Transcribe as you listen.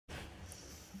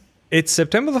It's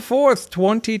September the 4th,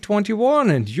 2021,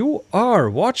 and you are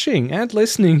watching and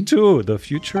listening to The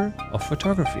Future of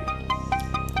Photography.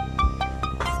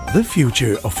 The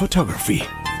Future of Photography.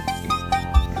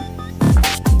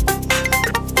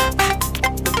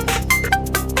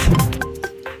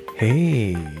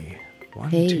 Hey.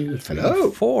 One, two, three, hello.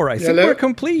 4. I think we're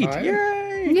complete. Hi.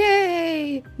 Yay!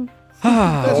 Yay!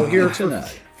 All here for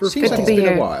Seems like it's be been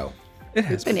here. a while. It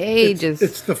has Been been. ages.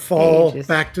 It's the fall Ages.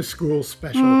 back to school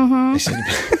special. Yeah,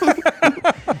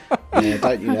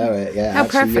 don't you know it? Yeah, How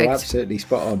actually, you're perfect. absolutely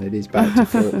spot on. It is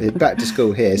it's back to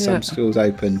school here. Some schools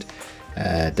opened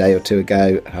a day or two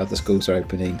ago. Other schools are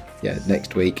opening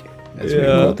next week. As we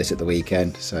record this at the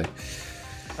weekend, so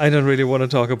I don't really want to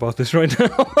talk about this right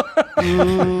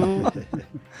now.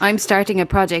 I'm starting a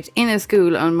project in a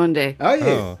school on Monday. are you?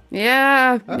 Oh.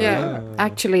 Yeah, Oh, yeah.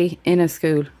 Actually, in a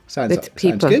school Sounds with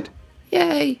people. Sounds good.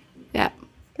 Yay! Yeah.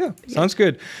 Yeah, sounds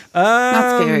good.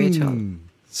 Not scary at all.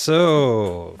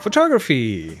 So,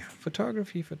 photography.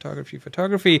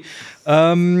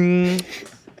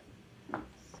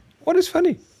 What is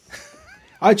funny?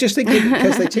 I just think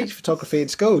because they teach photography in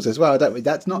schools as well, don't we?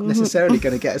 That's not necessarily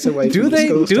going to get us away from the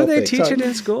school Do they topic. teach So, it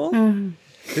in school?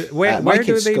 Where my do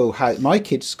kids' they? school has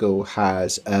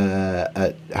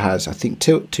I think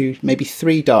two maybe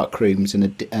 3 dark rooms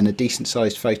and a decent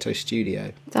sized photo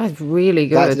studio. That's really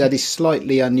good. That is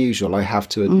slightly unusual, I have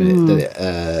to admit.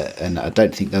 That and I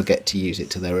don't think they'll get to use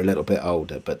it till they're a little bit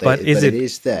older. But it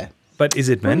is there. But is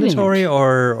it mandatory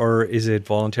or is it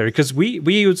voluntary? Because we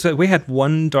had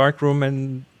one dark room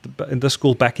in the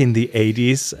school back in the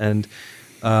 80s, and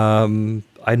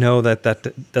I know that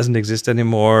doesn't exist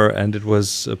anymore, and it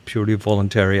was a purely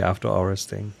voluntary after hours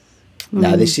thing.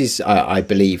 No, this is I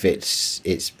believe it's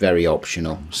very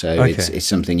optional. So Okay. it's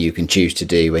something you can choose to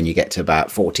do when you get to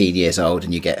about 14 years old,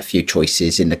 and you get a few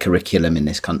choices in the curriculum in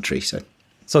this country.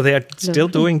 So they are still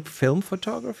doing film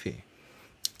photography.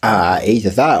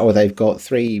 Either that, or they've got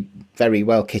 3 very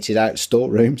well kitted out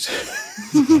storerooms.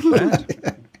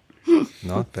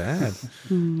 Not bad.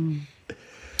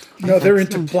 No, they're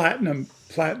into platinum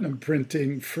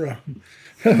printing from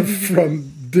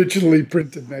digitally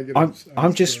printed negatives.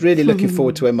 I'm just really looking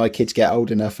forward to when my kids get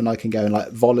old enough and I can go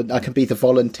and I can be the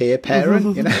volunteer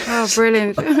parent. You know, Oh,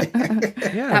 brilliant!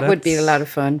 Yeah, That would be a lot of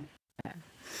fun.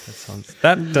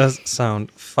 That does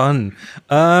sound fun.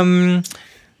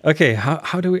 Okay,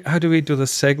 how do we do the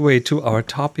segue to our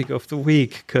topic of the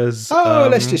week? Because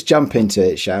let's just jump into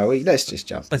it, shall we? Let's do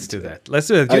that. Let's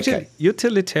do it. Okay.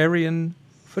 Utilitarian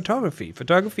photography.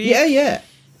 Yeah.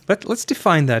 But let's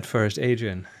define that first,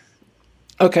 Adrian.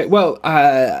 Okay, well,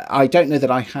 I don't know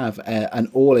that I have an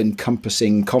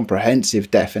all-encompassing, comprehensive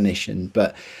definition,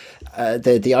 but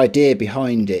the idea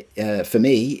behind it, for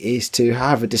me, is to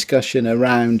have a discussion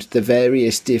around the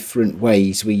various different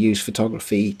ways we use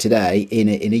photography today in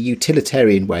a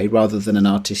utilitarian way rather than an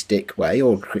artistic way,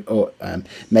 or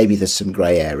maybe there's some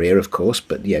grey area, of course,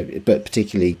 but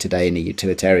particularly today in a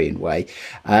utilitarian way,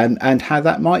 and how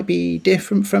that might be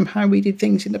different from how we did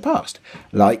things in the past.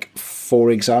 Like, for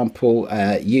example,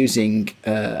 using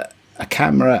a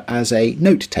camera as a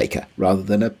note taker rather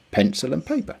than a pencil and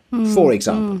paper, for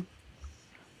example.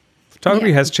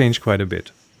 Photography has changed quite a bit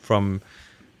from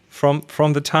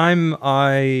the time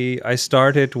I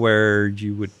started, where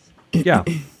you would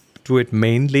do it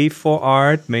mainly for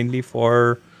art, mainly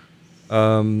for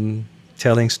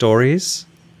telling stories.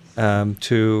 It's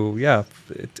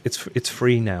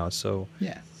free now. So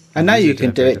And now you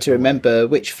can do it to remember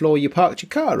which floor you parked your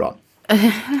car on.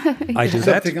 I do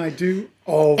that. Something I do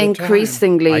all the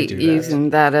Increasingly I do that. using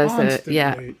that as Constantly,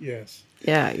 a yes.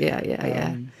 yeah.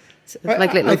 So I-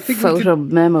 like little I think we photo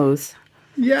memos.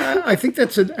 Yeah, I think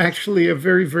that's actually a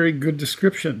very, very good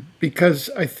description, because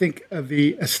I think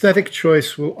the aesthetic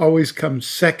choice will always come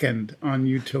second on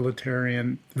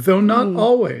utilitarian, though not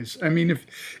always. I mean,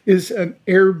 is an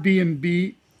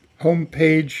Airbnb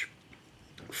homepage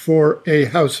for a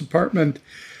house apartment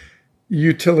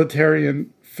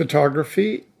utilitarian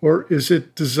photography, or is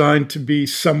it designed to be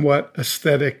somewhat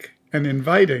aesthetic and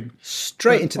inviting?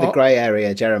 Straight into the grey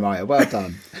area, Jeremiah. Well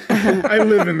done. I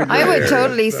live in the gray I would area,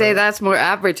 totally so- say that's more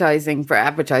advertising for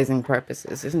advertising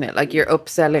purposes, isn't it? Like you're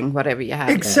upselling whatever you have.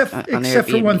 Except on for one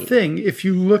Airbnb. thing, if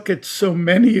you look at so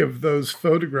many of those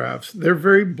photographs, they're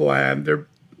very bland. They're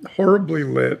horribly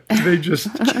lit. They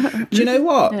just Do you know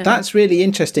what? That's really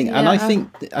interesting, and I Yeah.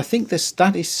 think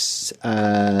that is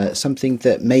something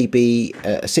that may be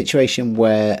a situation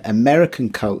where American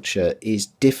culture is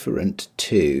different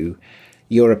to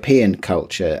European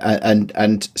culture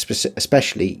and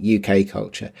especially UK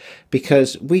culture,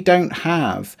 because we don't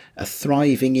have a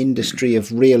thriving industry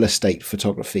of real estate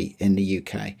photography in the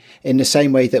UK in the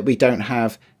same way that we don't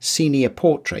have senior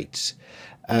portraits.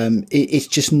 It's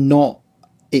just not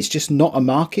a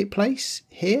marketplace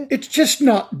here. It's just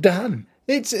not done.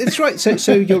 It's right.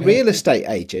 So your real estate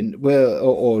agent will,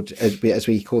 or as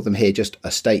we call them here, just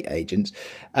estate agents,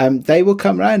 they will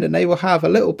come around and they will have a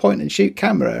little point and shoot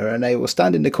camera, and they will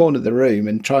stand in the corner of the room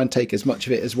and try and take as much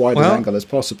of it as wide an angle as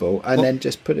possible, and then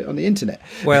just put it on the internet.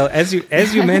 Well, as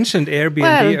you mentioned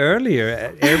Airbnb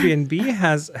earlier, Airbnb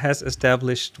has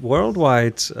established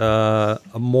worldwide a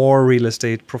more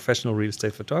professional real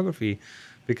estate photography,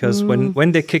 because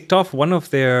when they kicked off, one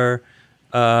of their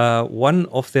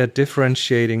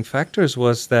differentiating factors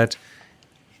was that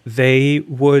they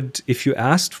would, if you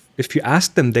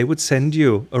asked them, they would send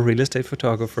you a real estate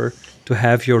photographer to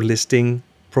have your listing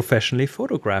professionally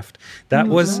photographed. That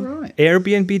was right.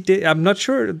 Airbnb did. I'm not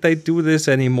sure they do this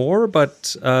anymore,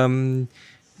 but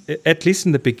at least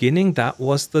in the beginning, that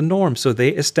was the norm. So they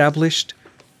established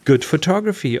good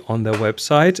photography on their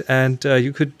website, and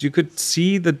you could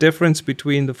see the difference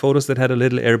between the photos that had a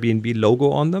little Airbnb logo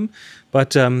on them.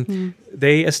 But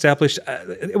they established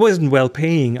it wasn't well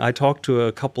paying. I talked to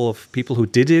a couple of people who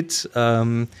did it,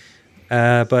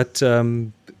 but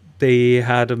they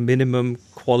had a minimum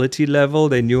quality level.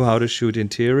 They knew how to shoot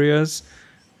interiors,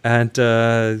 and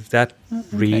that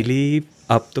really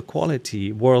upped the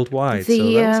quality worldwide. So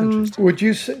that was interesting. Would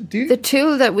you say the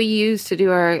tool that we use to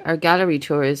do our gallery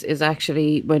tours is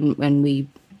actually when we,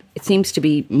 it seems to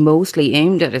be mostly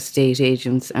aimed at estate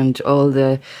agents and all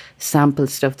the sample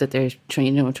stuff that they're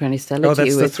trying to sell it to you. Oh,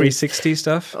 that's the 360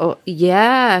 stuff? Oh,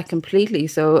 yeah, completely.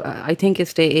 So I think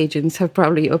estate agents have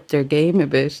probably upped their game a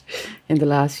bit in the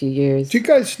last few years. Do you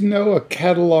guys know a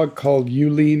catalog called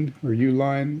Uline or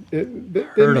Uline? They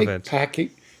Heard make of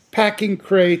it. Packing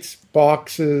crates,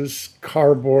 boxes,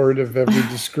 cardboard of every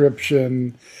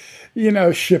description,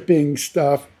 shipping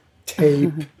stuff,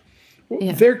 tape.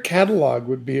 Yeah. Their catalog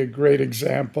would be a great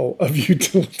example of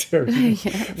utilitarian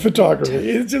photography.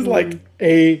 It's just like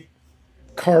a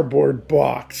cardboard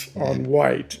box on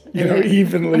white,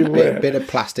 evenly lit. A bit of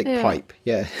plastic pipe,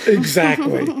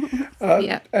 Exactly.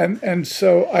 And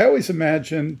so I always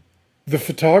imagine the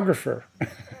photographer.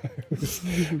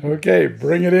 Okay,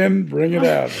 bring it in, bring it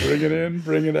out, bring it in,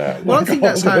 bring it out. Well, I think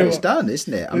that's how it's done,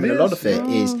 isn't it? I mean, a lot of it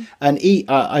is, and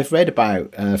I've read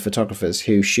about photographers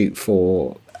who shoot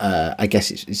for, I guess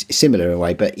it's similar in a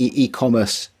way, but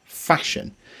e-commerce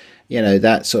fashion.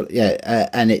 That sort of,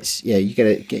 and it's, you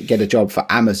get a job for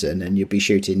Amazon and you'll be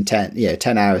shooting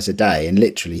 10 hours a day, and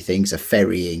literally things are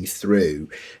ferrying through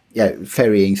your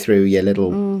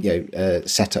little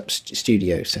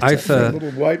studio setup. I've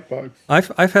little white box.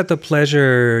 I've had the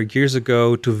pleasure years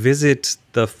ago to visit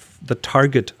the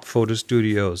Target photo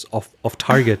studios of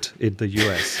Target in the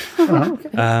US.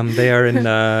 They are in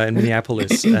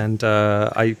Minneapolis, and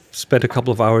I spent a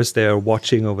couple of hours there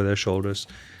watching over their shoulders.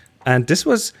 And this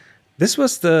was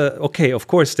of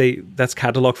course that's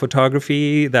catalog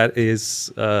photography, that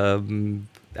is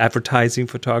advertising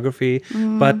photography,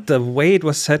 but the way it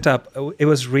was set up, it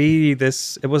was really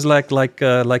it was like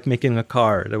making a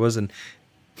car. There was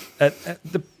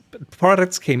the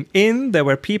products came in, there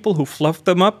were people who fluffed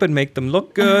them up and make them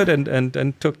look good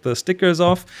and took the stickers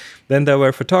off. Then there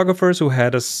were photographers who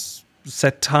had a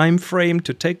set time frame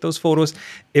to take those photos.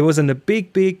 It was in a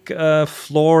big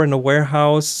floor in a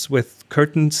warehouse with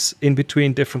curtains in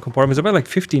between different compartments. About like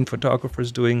 15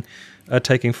 photographers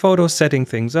taking photos, setting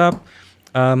things up.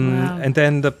 And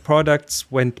then the products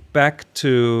went back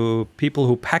to people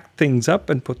who packed things up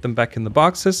and put them back in the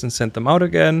boxes and sent them out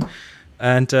again.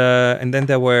 And then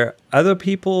there were other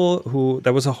people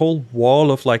there was a whole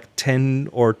wall of like 10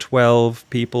 or 12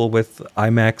 people with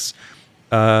IMAX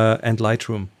and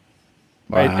Lightroom.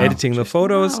 Right, editing the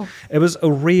photos. Wow. It was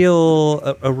a real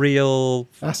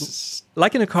that's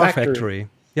like in a car factory.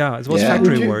 Yeah, it was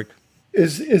factory work.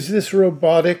 Is this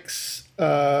robotics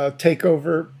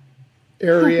takeover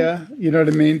area? You know what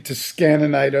I mean? To scan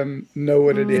an item, know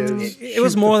what it is. It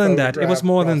was more than that. It was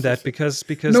more than that because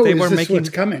they were making what's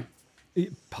coming.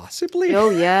 Possibly. Oh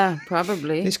yeah,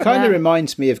 probably. This kind of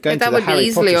reminds me of going to the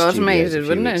Harry Potter studios. That would be easily automated,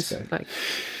 wouldn't it? Like,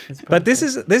 but this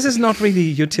is not really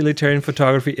utilitarian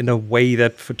photography in a way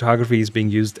that photography is being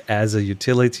used as a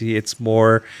utility. It's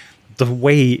more the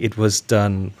way it was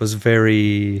done was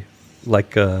very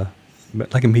like a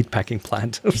meatpacking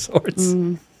plant of sorts.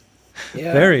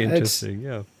 Yeah, very interesting.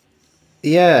 Yeah.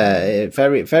 Yeah,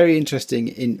 very, very interesting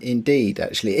indeed.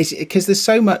 Actually, it's because there's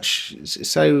so much.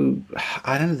 So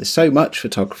I don't know. There's so much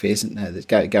photography, isn't there? That's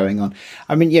going on.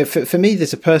 I mean, yeah. For me,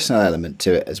 there's a personal element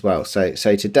to it as well. So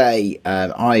today,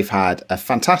 I've had a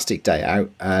fantastic day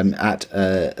out at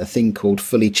a thing called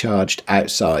Fully Charged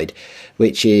Outside,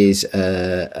 which is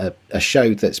a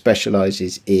show that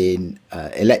specialises in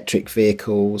electric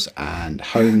vehicles and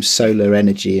home solar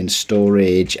energy and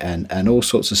storage and all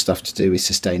sorts of stuff to do with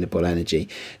sustainable energy.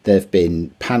 There have been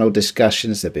panel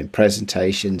discussions, there have been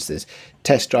presentations, there's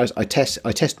test drives. I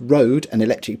rode an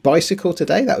electric bicycle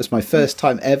today. That was my first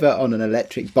time ever on an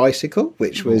electric bicycle,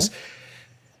 which was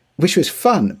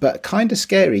fun, but kind of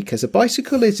scary, because a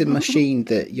bicycle is a machine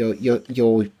that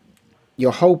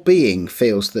your whole being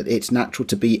feels that it's natural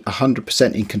to be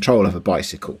 100% in control of a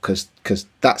bicycle, because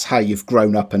that's how you've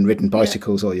grown up and ridden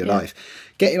bicycles all your life.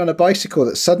 Getting on a bicycle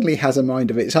that suddenly has a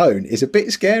mind of its own is a bit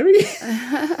scary.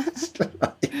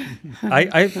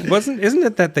 Isn't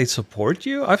it that they support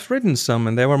you? I've ridden some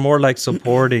and they were more like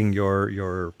supporting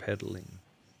your pedaling.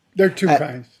 They're two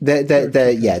kinds.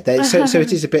 So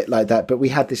it is a bit like that. But we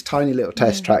had this tiny little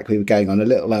test track. We were going on a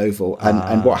little oval,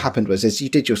 and what happened was, as you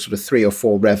did your sort of 3 or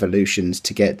 4 revolutions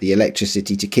to get the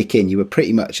electricity to kick in, you were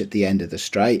pretty much at the end of the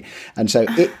straight, and so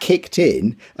it kicked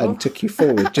in and took you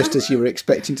forward just as you were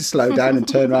expecting to slow down and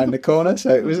turn around the corner.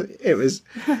 So it was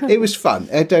fun.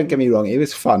 Don't get me wrong, it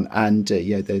was fun, and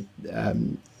it was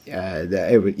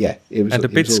and a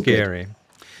bit scary.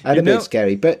 And a bit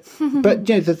scary, but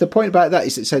the point about that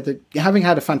is that having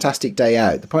had a fantastic day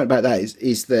out, the point about that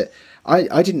is that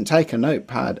I didn't take a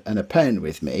notepad and a pen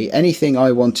with me. Anything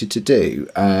I wanted to do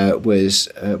was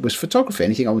photography.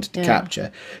 Anything I wanted to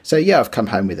capture. So I've come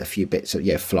home with a few bits of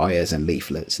flyers and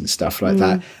leaflets and stuff like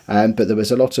that. But there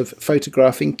was a lot of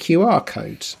photographing QR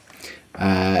codes.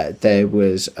 There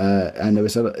was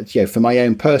for my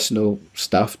own personal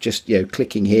stuff, just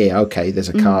clicking here, okay, there's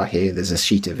a car here, there's a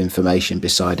sheet of information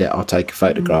beside it, I'll take a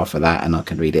photograph of that and I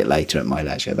can read it later at my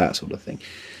leisure, that sort of thing.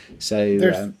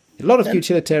 So a lot of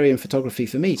utilitarian photography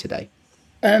for me today.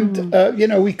 And,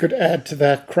 we could add to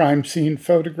that crime scene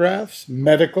photographs,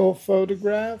 medical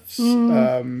photographs.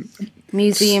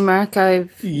 Museum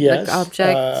archive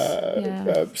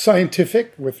objects.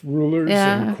 Scientific, with rulers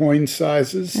and coin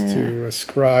sizes to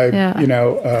ascribe,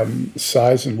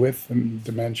 size and width and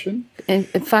dimension. In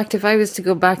fact, if I was to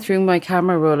go back through my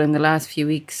camera roll in the last few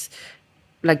weeks,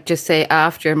 like just say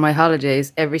after my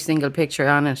holidays, every single picture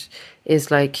on it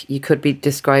is like, you could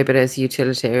describe it as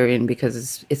utilitarian,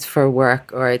 because it's for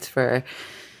work, or it's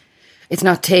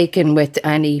not taken with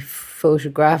any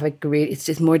photographic, it's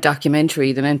just more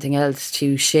documentary than anything else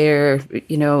to share,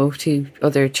 to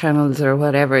other channels or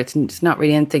whatever. It's not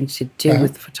really anything to do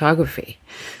with photography.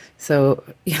 So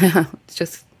it's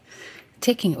just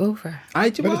taking over. But I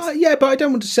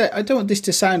don't want this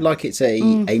to sound like it's a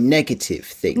negative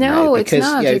thing. No,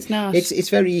 because, it's not. It's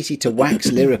very easy to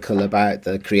wax lyrical about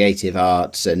the creative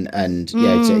arts and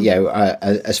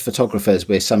as photographers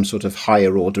we're some sort of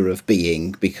higher order of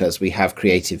being because we have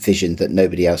creative vision that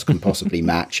nobody else can possibly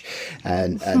match,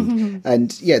 and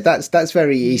that's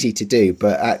very easy to do.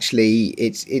 But actually,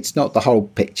 it's not the whole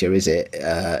picture, is it?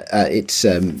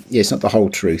 It's not the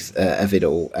whole truth of it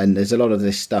all. And there's a lot of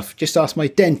this stuff. Just ask my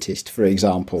dentist, for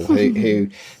example, who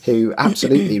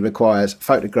absolutely requires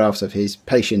photographs of his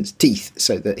patient's teeth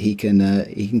so that he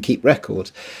can keep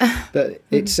records. But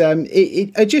it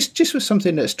just was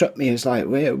something that struck me as like,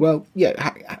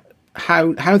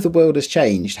 how the world has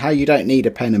changed, how you don't need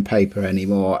a pen and paper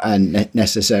anymore, and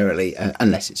necessarily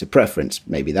unless it's a preference.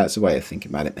 Maybe that's a way of thinking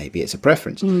about it. Maybe it's a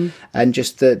preference, and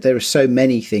just that there are so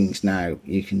many things now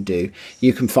you can do.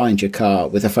 You can find your car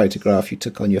with a photograph you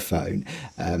took on your phone.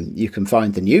 You can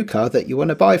find the new car that you want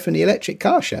to buy from the electric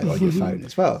car show on your phone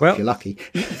as well, if you're lucky.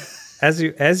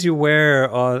 As you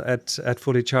were at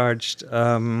Fully Charged,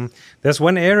 there's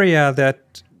one area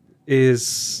that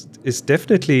is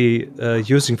definitely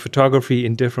using photography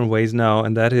in different ways now,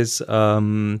 and that is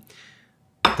the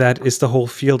whole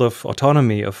field of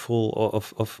autonomy, of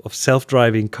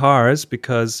self-driving cars,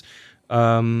 because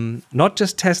not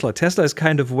just Tesla. Tesla is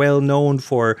kind of well known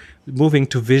for moving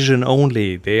to vision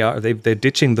only. They're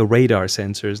ditching the radar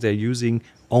sensors. They're using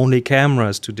only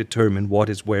cameras to determine what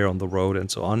is where on the road and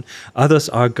so on. Others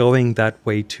are going that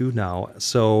way too now.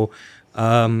 So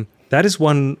that is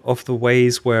one of the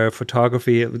ways where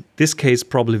photography, in this case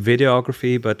probably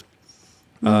videography, but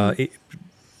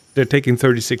they're taking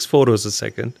 36 photos a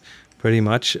second, pretty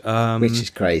much. Which is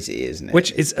crazy, isn't it?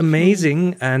 Which is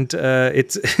amazing, and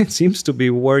it seems to be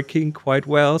working quite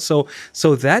well. So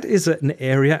that is an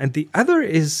area. And the other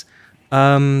is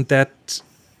that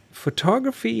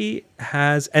photography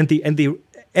has, and the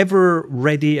ever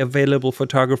ready available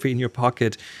photography in your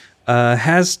pocket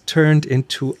has turned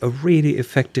into a really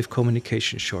effective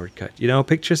communication shortcut. You know, a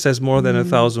picture says more than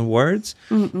 1,000 words.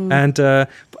 And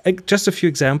just a few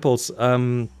examples.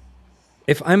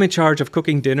 If I'm in charge of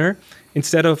cooking dinner,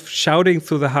 instead of shouting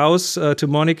through the house to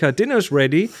Monica, "Dinner's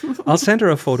ready," I'll send her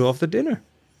a photo of the dinner.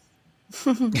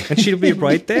 And she'll be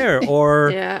right there.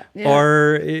 Or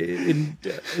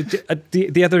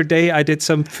the other day I did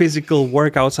some physical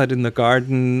work outside in the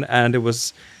garden, and it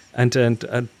was and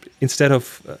instead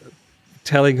of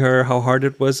telling her how hard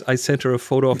it was, I sent her a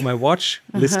photo of my watch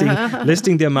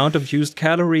listing the amount of used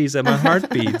calories and my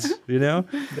heartbeat. You know,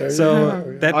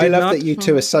 I love that you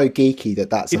two are so geeky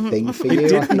that's a thing for you. It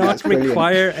did not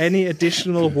require any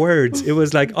additional words. It was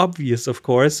like obvious, of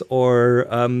course, or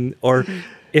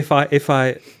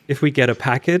if we get a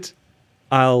packet,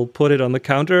 I'll put it on the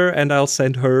counter and I'll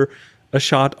send her a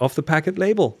shot of the packet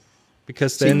label,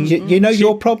 because then you know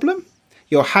your problem.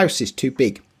 Your house is too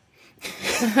big.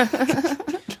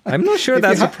 I'm not sure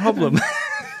that's a problem.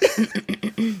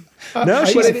 No,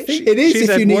 it is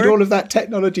if you need all of that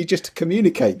technology just to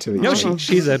communicate to each other. No,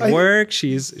 she's at work.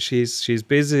 She's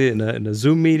busy in a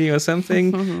Zoom meeting or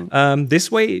something.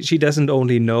 This way, she doesn't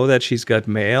only know that she's got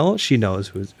mail. She knows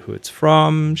who it's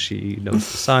from. She knows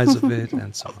the size of it,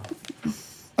 and so on.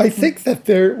 I think that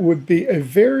there would be a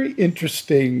very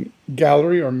interesting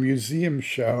gallery or museum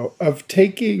show of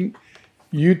taking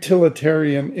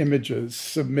utilitarian images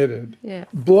submitted,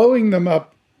 blowing them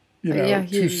up,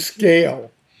 to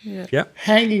scale,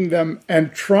 hanging them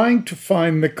and trying to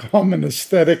find the common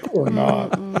aesthetic or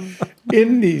not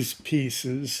in these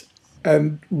pieces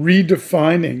and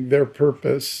redefining their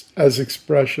purpose as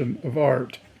expression of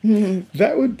art.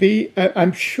 That would be,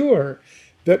 I'm sure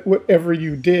that whatever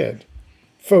you did,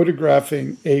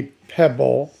 photographing a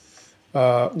pebble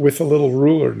with a little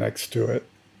ruler next to it,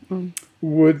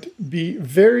 would be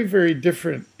very, very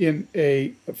different in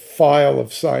a file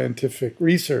of scientific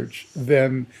research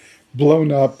than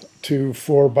blown up to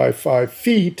 4 by 5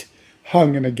 feet,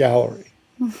 hung in a gallery.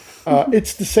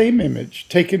 It's the same image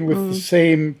taken with the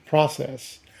same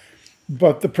process,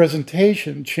 but the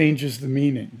presentation changes the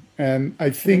meaning. And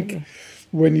I think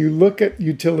when you look at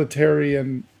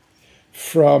utilitarian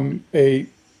from a,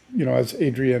 as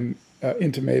Adrian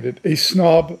intimated, a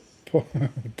snob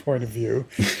point of view,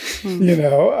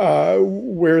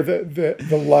 where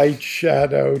the light,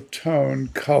 shadow, tone,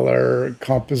 color,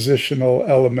 compositional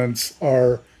elements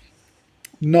are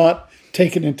not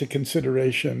taken into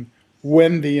consideration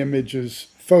when the image is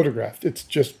photographed. It's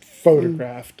just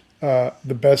photographed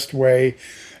the best way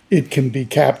it can be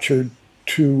captured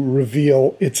to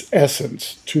reveal its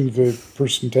essence to the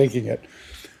person taking it.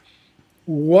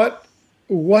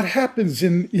 What happens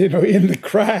in the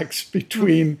cracks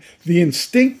between the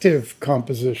instinctive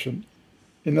composition?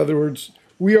 In other words,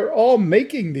 we are all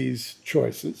making these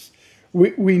choices.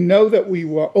 We know that we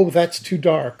want, that's too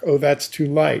dark, that's too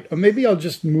light, or maybe I'll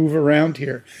just move around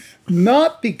here.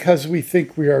 Not because we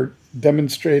think we are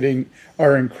demonstrating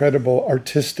our incredible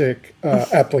artistic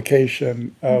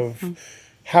application of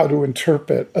how to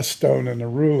interpret a stone and a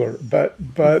ruler, but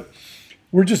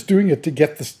we're just doing it to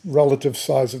get the relative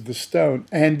size of the stone.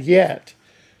 And yet,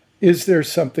 is there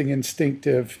something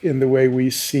instinctive in the way we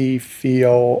see,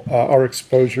 feel, our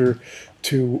exposure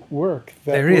to work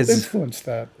that will influence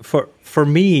that? For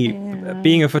me,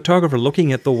 being a photographer,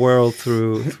 looking at the world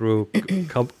through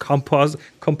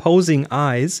composing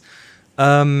eyes,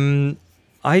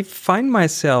 I find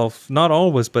myself, not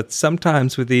always, but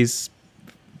sometimes with these,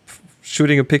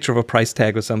 shooting a picture of a price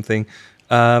tag or something,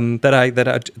 that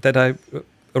I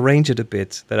arrange it a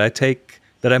bit, that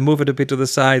I move it a bit to the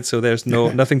side so there's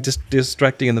nothing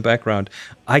distracting in the background.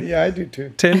 I do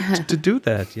too. Tend to do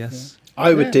that. Yes,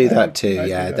 I would do that too.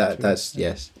 That's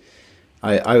yes.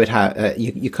 I would have.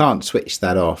 You can't switch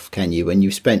that off, can you? When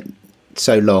you've spent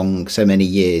so many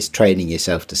years training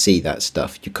yourself to see that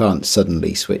stuff, you can't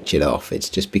suddenly switch it off. It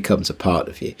just becomes a part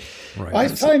of you. Right. I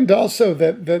find also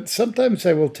that sometimes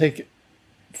I will take,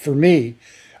 for me,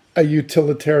 a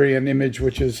utilitarian image,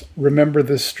 which is remember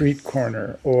this street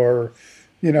corner, or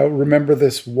remember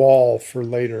this wall for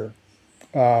later,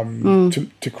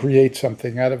 to create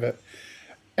something out of it.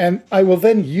 And I will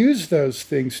then use those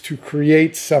things to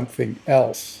create something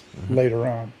else later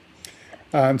on.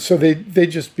 So they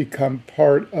just become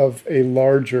part of a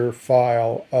larger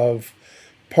file of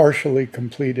partially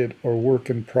completed or work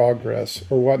in progress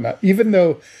or whatnot. Even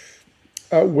though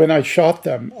when I shot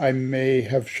them, I may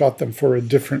have shot them for a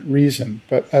different reason,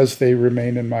 but as they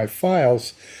remain in my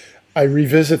files, I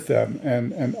revisit them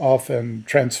and often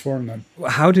transform them.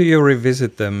 How do you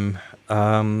revisit them?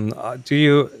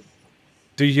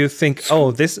 Do you think,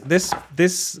 oh, this,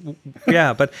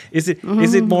 yeah, but is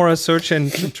it more a search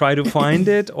and try to find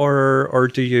it, or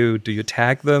do you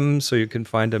tag them so you can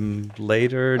find them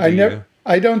later?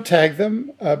 I don't tag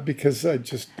them because I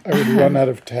would run out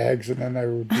of tags, and then I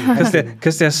would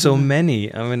because there's so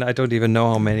many. I mean, I don't even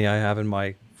know how many I have in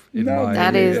my.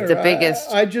 That is the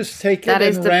biggest. I just take it. That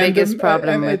is the biggest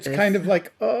problem, and it's kind of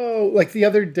like, like the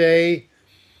other day,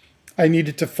 I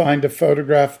needed to find a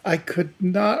photograph. I could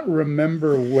not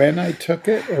remember when I took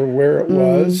it or where it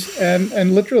was.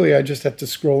 And literally I just had to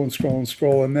scroll and scroll and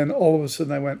scroll. And then all of a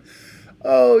sudden I went,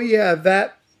 oh yeah,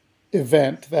 that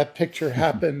event, that picture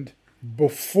happened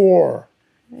before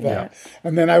that. Yeah.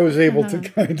 And then I was able to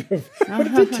kind of, but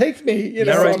it did take me,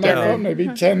 on my phone, maybe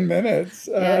 10 minutes.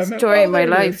 Story of my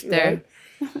life there.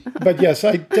 Right? But yes,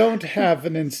 I don't have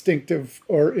an instinctive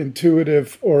or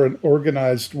intuitive or an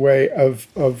organized way of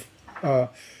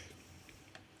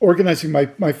organizing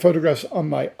my photographs on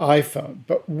my iPhone.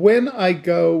 But when I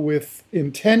go with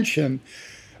intention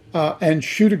and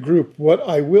shoot a group, what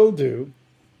I will do,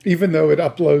 even though it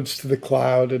uploads to the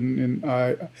cloud, and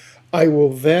I will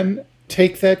then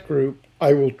take that group,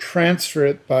 I will transfer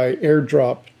it by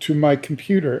AirDrop to my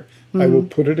computer. I will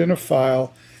put it in a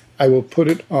file, I will put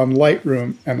it on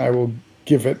Lightroom, and I will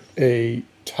give it a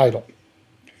title.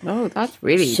 Oh, that's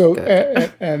really good.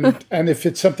 and if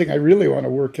it's something I really want to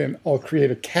work in, I'll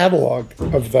create a catalog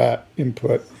of that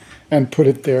input and put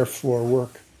it there for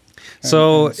work.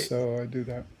 So I do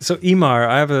that. So Imar,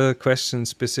 I have a question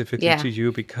specifically to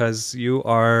you, because you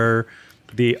are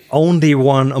the only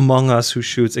one among us who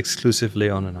shoots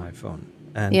exclusively on an iPhone.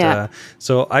 And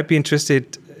so I'd be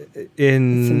interested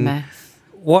in it's a mess.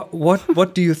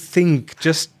 What do you think,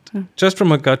 just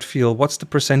from a gut feel, what's the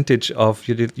percentage of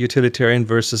utilitarian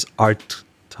versus art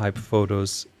type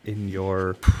photos in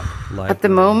your library? At the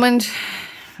moment,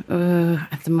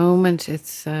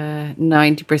 it's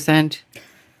 90%.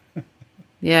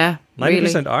 Yeah,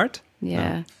 90% really. art?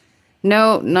 Yeah.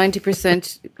 No,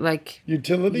 90% like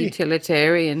utility?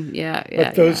 Utilitarian. Yeah.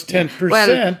 But those 10%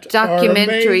 well,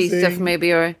 documentary are stuff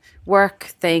maybe, or work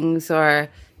things, or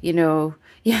the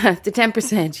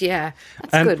 10%. Yeah,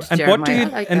 that's good.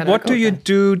 And what do you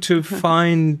do to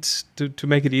find to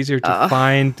make it easier to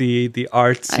find the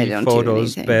artsy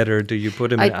photos better? Do you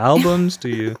put them in albums? Do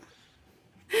you?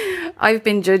 I've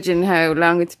been judging how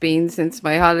long it's been since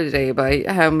my holiday by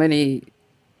how many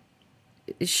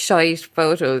shite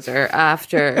photos are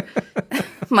after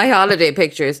my holiday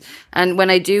pictures. And when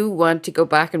I do want to go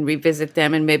back and revisit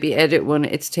them and maybe edit one,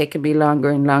 it's taken me longer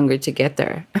and longer to get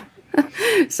there.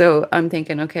 So I'm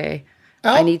thinking, okay,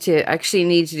 I need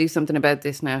to do something about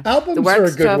this now. Albums are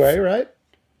a good way, right?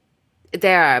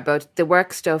 They are, but the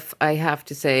work stuff, I have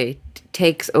to say,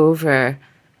 takes over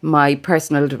my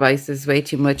personal devices way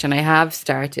too much. And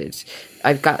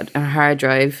I've got a hard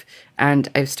drive, and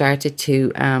I've started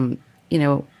to,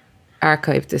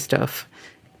 archive the stuff,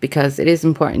 because it is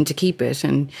important to keep it.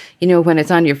 And, when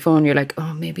it's on your phone, you're like,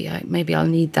 oh, maybe I'll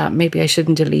need that. Maybe I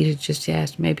shouldn't delete it just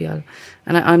yet. Maybe I'll.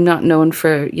 And I'm not known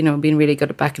for, being really good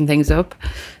at backing things up.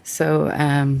 So,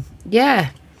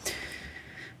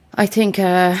 I think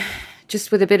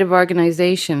just with a bit of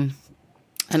organization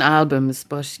and albums,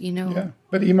 but, Yeah,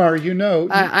 but Imar, you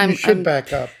should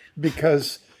back up,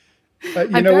 because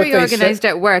I'm very organized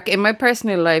at work. In my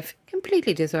personal life,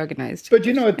 completely disorganized. But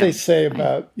you know what they say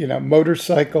about,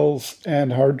 motorcycles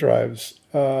and hard drives?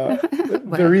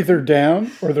 They're either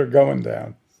down or they're going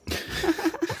down.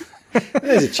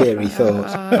 There's a cheery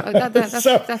thought.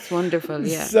 That's wonderful,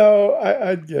 yeah. So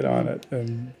I'd get on it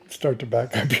and start to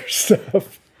back up your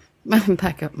stuff.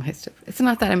 Back up my stuff. It's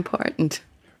not that important.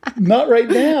 Not right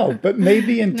now, but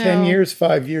maybe in 10 years,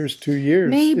 5 years, 2 years.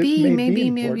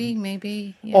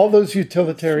 Maybe. Yeah. All those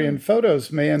utilitarian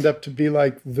photos may end up to be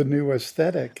like the new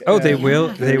aesthetic. Oh, they will.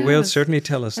 They will certainly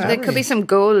tell us that. There could be some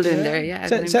gold in there, yeah.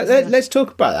 So let's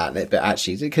talk about that a little bit,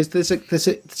 actually, because there's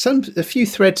a few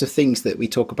threads of things that we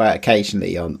talk about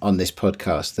occasionally on this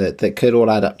podcast that could all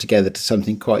add up together to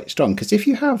something quite strong. Because if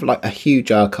you have like a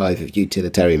huge archive of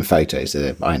utilitarian photos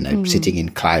that are, sitting in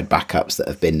cloud backups that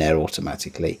have been there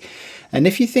automatically, and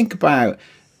if you think about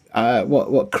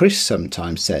what Chris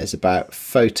sometimes says about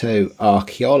photo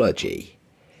archaeology,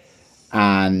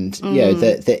 and I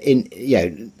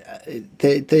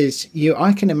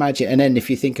can imagine. And then if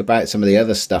you think about some of the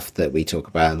other stuff that we talk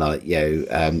about, like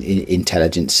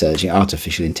intelligence searching,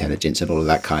 artificial intelligence, and all of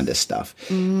that kind of stuff,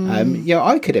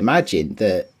 I could imagine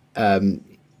that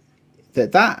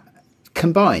that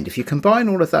combined, if you combine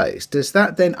all of those, does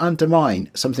that then undermine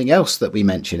something else that we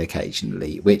mention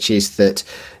occasionally, which is that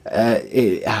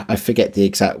I forget the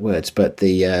exact words, but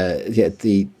the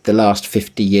last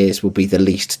 50 years will be the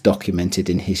least documented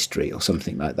in history, or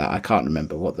something like that. I can't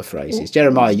remember what the phrase is.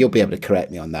 Jeremiah, you'll be able to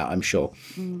correct me on that, I'm sure.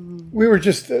 We were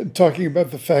just talking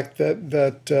about the fact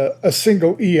that a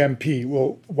single EMP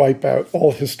will wipe out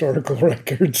all historical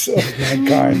records of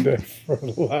mankind for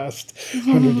the last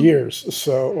 100 years,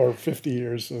 or 50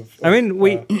 years of. I mean,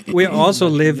 we also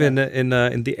live in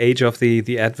the age of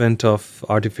the advent of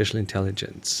artificial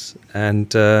intelligence, and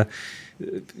the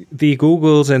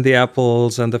Googles and the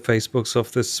Apples and the Facebooks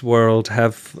of this world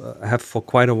have for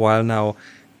quite a while now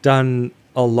done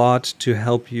a lot to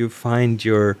help you find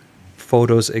your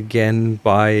photos again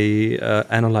by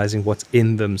analyzing what's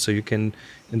in them. So you can,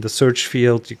 in the search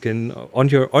field, you can on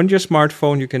your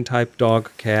smartphone you can type dog,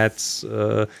 cats,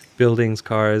 buildings,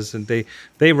 cars, and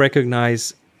they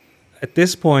recognize at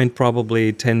this point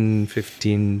probably 10,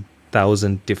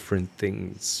 15,000 different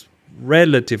things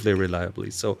relatively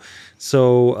reliably. So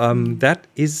that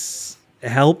is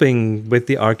helping with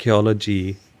the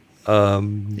archaeology,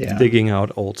 digging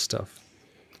out old stuff.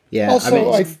 Yeah.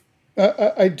 Also,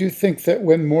 I do think that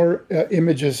when more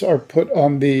images are put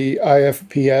on the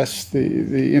IFPS,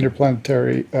 the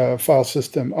interplanetary file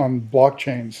system, on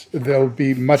blockchains, there'll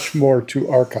be much more to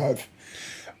archive,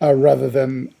 rather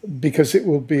than, because it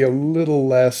will be a little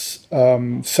less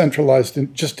centralized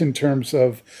just in terms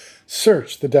of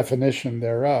search, the definition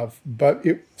thereof. But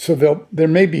there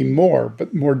may be more,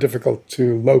 but more difficult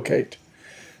to locate.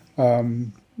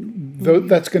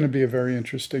 That's going to be a very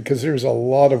interesting, because there's a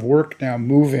lot of work now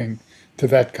moving to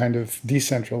that kind of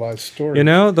decentralized storage. You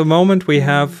know, the moment we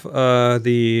have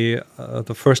the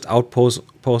first outpost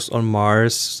on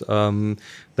Mars,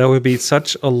 there will be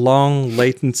such a long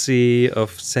latency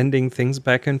of sending things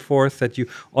back and forth that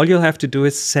all you'll have to do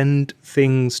is send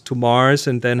things to Mars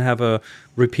and then have a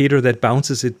repeater that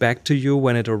bounces it back to you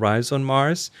when it arrives on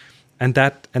Mars. And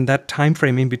that time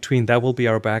frame in between, that will be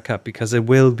our backup, because it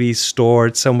will be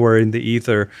stored somewhere in the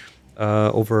ether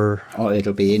over. Or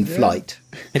it'll be in flight.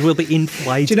 It will be in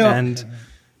flight, Do you know, and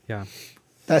yeah.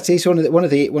 That is one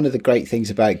of the great things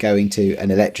about going to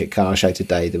an electric car show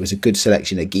today. There was a good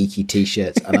selection of geeky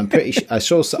T-shirts, and I'm pretty sure I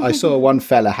saw one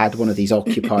fella had one of these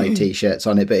Occupy T-shirts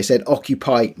on it, but it said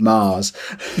 "Occupy Mars."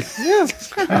 Yeah,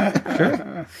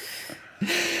 sure.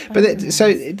 But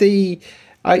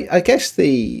I guess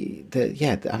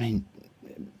I mean,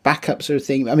 backup sort of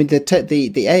thing. I mean,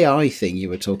 the AI thing you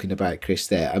were talking about, Chris.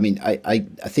 There. I mean, I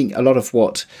think a lot of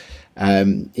what.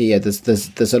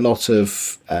 There's a lot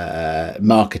of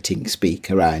marketing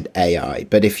speak around AI,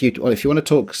 but if you want to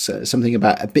talk something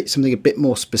about something a bit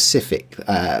more specific,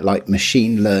 like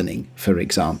machine learning, for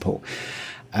example,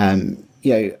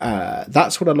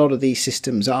 that's what a lot of these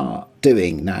systems are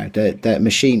doing now.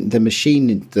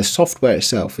 The software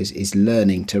itself is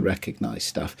learning to recognize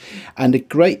stuff. And a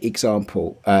great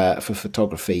example for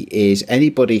photography is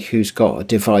anybody who's got a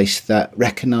device that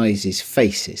recognizes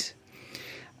faces,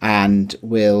 and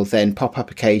will then pop up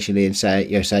occasionally and say,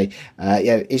 is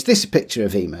this a picture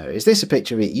of Ema? Is this a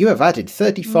picture of Ema? You have added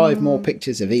 35 more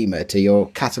pictures of Ema to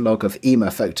your catalogue of Ema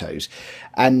photos.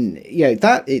 And,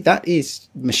 that is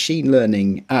machine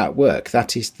learning at work.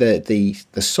 That is the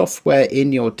software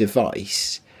in your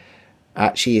device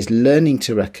actually is learning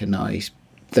to recognise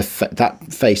that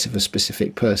face of a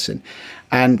specific person.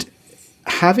 And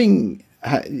having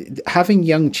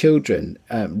young children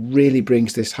really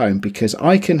brings this home, because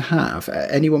I can have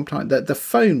at any one point that the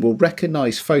phone will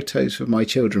recognise photos of my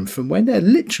children from when they're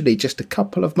literally just a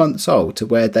couple of months old to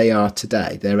where they are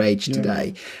today, their age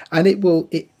today, and it will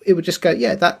just go,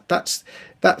 that's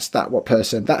that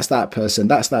person, that's that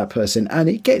person, and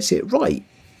it gets it right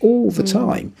all the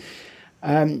time.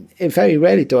 Very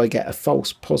rarely do I get a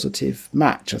false positive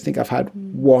match. I think I've had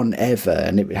one ever,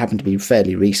 and it happened to be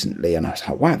fairly recently, and I was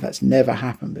like, wow, that's never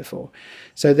happened before.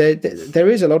 So there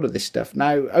is a lot of this stuff.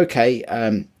 Now, okay,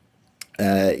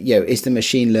 is the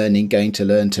machine learning going to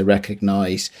learn to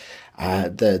recognise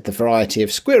the variety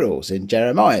of squirrels in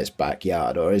Jeremiah's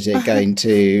backyard, or is it going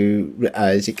to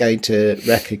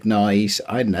recognise,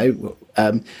 I don't know,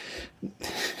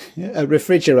 a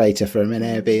refrigerator from an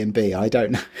Airbnb? I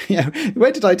don't know.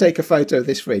 Where did I take a photo of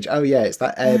this fridge? Oh yeah, it's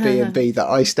that Airbnb that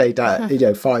I stayed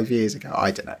at 5 years ago.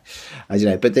 I don't know.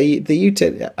 But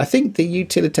I think the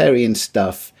utilitarian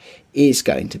stuff is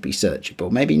going to be searchable.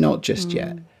 Maybe not just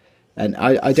yet. And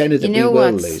I don't know that we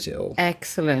will lose it all.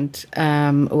 Excellent.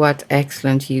 What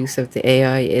excellent use of the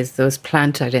AI is those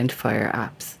plant identifier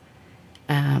apps.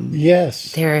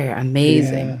 Yes, they're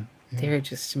amazing. They're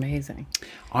just amazing.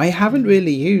 I haven't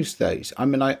really used those. I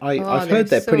mean, I've heard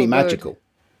they're so pretty good. magical.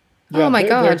 Oh my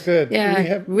God. They're good.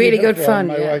 Yeah, We really have good fun.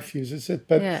 My yeah. wife uses it,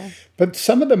 but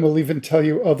some of them will even tell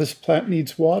you, oh, this plant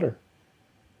needs water.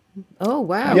 Oh,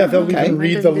 wow. Yeah, they'll Okay. even Mine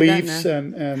read the doesn't do that leaves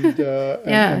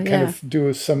now. and kind of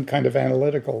do some kind of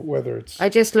analytical, whether it's... I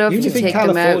just love You to live in take them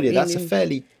out. California. That's a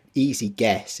fairly easy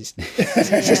guess, isn't it?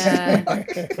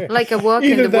 Yeah. Like a walk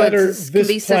in Either the that or woods can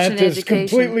be this such an plant is education.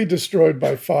 completely destroyed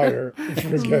by fire.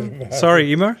 Forget about it.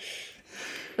 Sorry, Emer?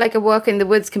 Like a walk in the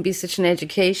woods can be such an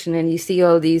education, and you see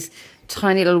all these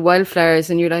tiny little wildflowers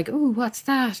and you're like, oh, what's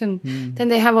that? And then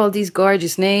they have all these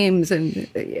gorgeous names, and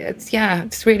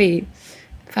it's really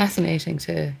fascinating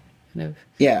to kind of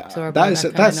absorb all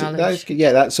that kind of knowledge.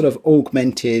 That sort of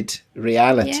augmented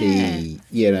reality,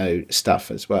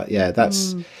 stuff as well. Yeah,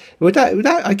 that's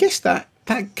I guess that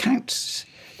counts.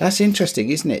 That's interesting,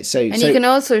 isn't it? So you can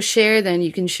also share. Then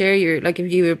you can share your, like,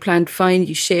 if you plant fine,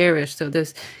 you share it. So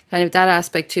there's kind of that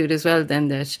aspect to it as well. Then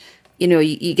that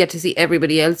you get to see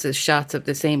everybody else's shots of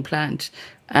the same plant,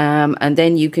 and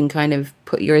then you can kind of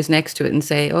put yours next to it and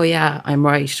say, oh yeah, I'm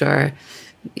right, or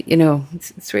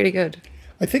it's really good.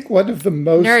 I think one of the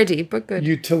most nerdy but good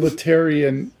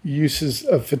utilitarian uses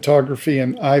of photography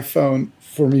and iPhone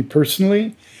for me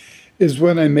personally is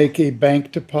when I make a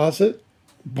bank deposit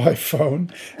by phone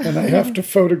and I have to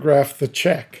photograph the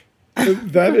check.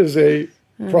 That is a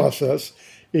process.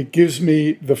 It gives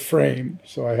me the frame,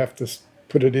 so I have to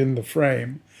put it in the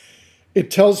frame. It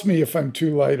tells me if I'm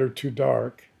too light or too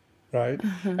dark, right?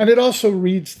 And it also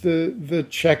reads the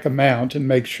check amount and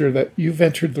makes sure that you've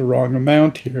entered the wrong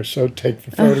amount here, so take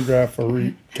the photograph or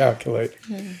recalculate.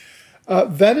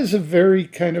 That is a very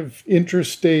kind of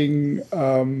interesting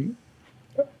kind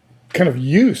of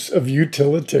use of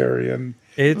utilitarian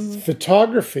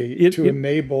photography to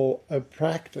enable a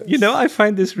practice. I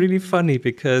find this really funny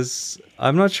because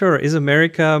I'm not sure, is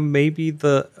America maybe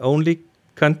the only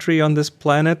country on this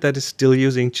planet that is still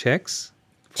using checks?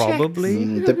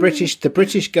 Probably. The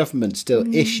British government still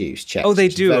issues checks. Oh, they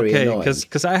do. Okay, annoying.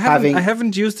 because I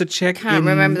haven't used a check Can't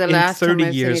remember the last time 30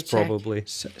 I've seen years a check. probably.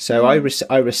 So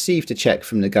I received a check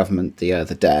from the government the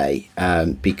other day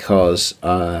because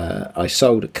I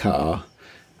sold a car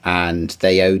and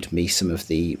they owed me some of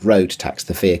the road tax,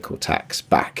 the vehicle tax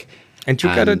back. And you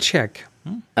got a check.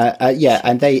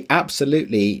 And they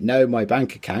absolutely know my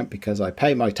bank account because I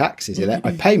pay my taxes.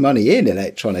 I pay money in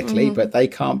electronically, but they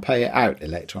can't pay it out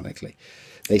electronically.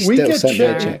 They still send me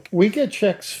a check. We get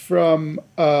checks from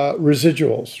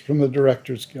residuals from the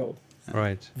Directors Guild.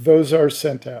 Right. Those are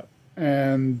sent out.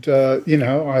 And,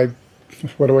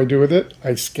 what do I do with it?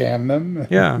 I scan them.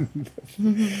 Yeah.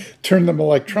 Turn them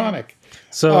electronic.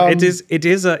 So it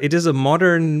is a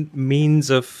modern means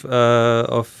of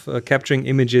capturing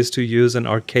images to use an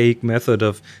archaic method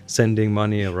of sending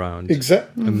money around.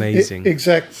 Amazing.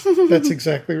 That's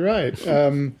exactly right.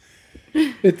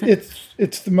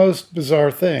 It's the most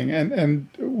bizarre thing, and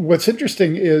what's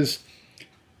interesting is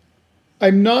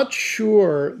I'm not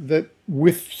sure that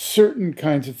with certain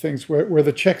kinds of things where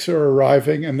the checks are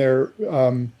arriving and they're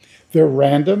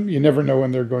random. You never know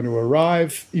when they're going to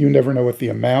arrive. You never know what the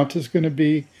amount is going to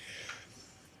be.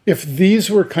 If these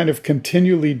were kind of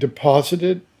continually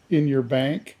deposited in your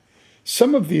bank,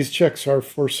 some of these checks are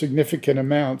for significant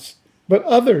amounts, but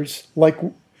others, like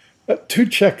 2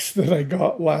 checks that I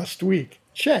got last week,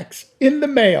 checks in the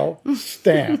mail,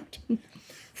 stamped,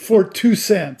 for 2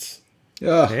 cents.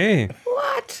 Hey.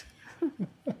 What?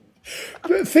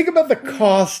 Think about the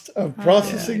cost of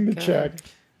processing the check.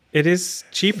 It is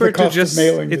cheaper The cost of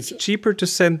mailing it's cheaper to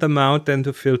send them out than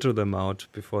to filter them out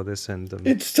before they send them.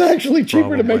 It's actually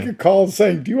cheaper to make a call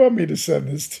saying, do you want me to send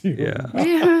this to you? Yeah.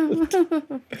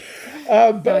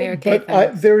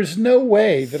 But there is no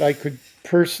way that I could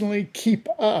personally keep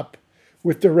up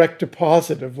with direct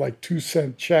deposit of like 2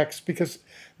 cent checks, because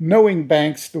knowing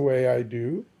banks the way I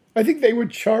do, I think they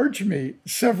would charge me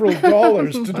several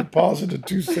dollars to deposit a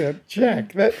 2 cent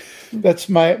check. That's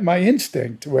my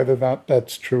instinct. Whether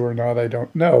that's true or not, I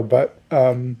don't know. But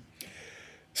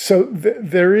so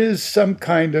there is some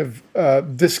kind of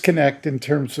disconnect in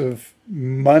terms of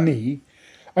money.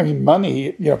 I mean,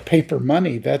 money, paper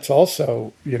money, that's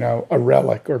also, a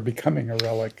relic or becoming a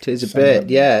relic. It is a bit,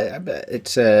 yeah.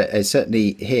 It's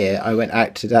certainly here. I went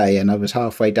out today and I was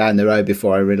halfway down the road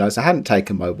before I realised I hadn't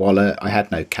taken my wallet. I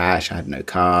had no cash. I had no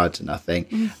cards,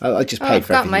 nothing. I just paid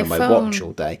for everything on my watch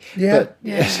all day. Yeah.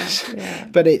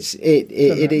 But it's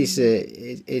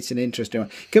an interesting one.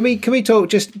 Can we talk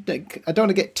just, I don't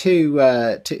want to get too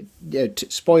to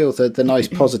spoil the nice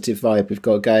positive vibe we've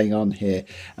got going on here.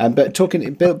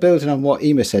 But building on what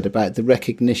Ema said about the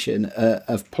recognition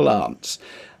of plants,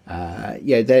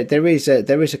 there is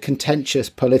a contentious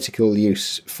political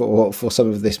use for some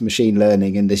of this machine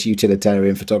learning and this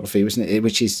utilitarian photography, isn't it?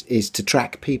 Which is to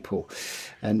track people.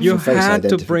 And you for face had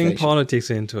to bring identification. politics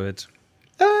into it.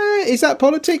 Is that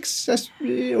politics,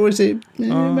 or is it?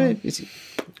 Don't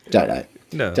know.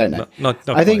 No, don't know. Not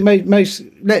I think quite. most.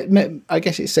 I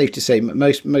guess it's safe to say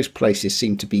most places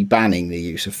seem to be banning the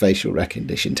use of facial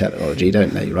recognition technology,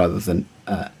 don't they, rather than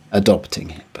adopting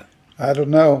it. But I don't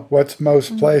know. What's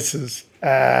most places?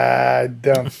 I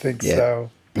don't think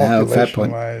so. No, fair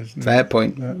point. Population-wise, no. Fair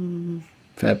point. No.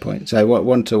 Fair point. So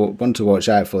one to watch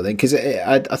out for then, because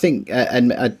I think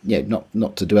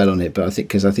not to dwell on it, but I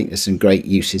think there's some great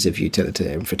uses of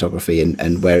utilitarian photography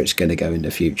and where it's going to go in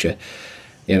the future.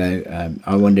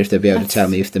 I wonder if they'll be able to tell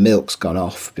me if the milk's gone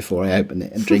off before I open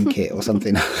it and drink it or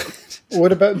something.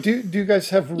 What about do you guys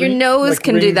have Your nose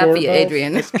can do ring that for you, doorbells?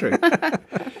 Adrian. It's true.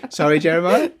 Sorry,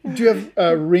 Jeremiah. Do you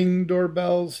have ring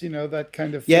doorbells? That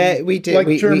kind of thing? Yeah, we do. Like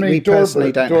we Germany,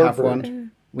 personally don't have Doorbird.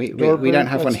 one. We don't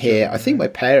have one That's here. German, I think my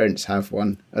parents have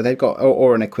one. They've got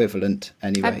or an equivalent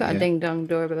anyway. I've got a ding dong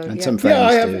doorbell. And yeah. some Yeah,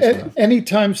 I friends have. do as well.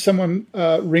 Anytime someone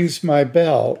rings my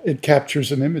bell, it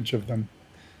captures an image of them.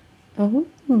 Oh.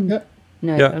 Yeah.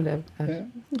 No, Yeah. I don't have that.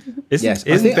 Yeah. Yes,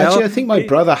 I think my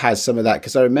brother has some of that,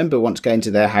 because I remember once going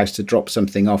to their house to drop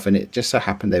something off, and it just so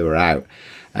happened they were out,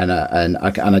 and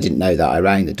I didn't know that. I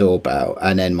rang the doorbell,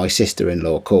 and then my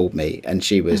sister-in-law called me, and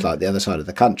she was like the other side of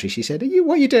the country. She said,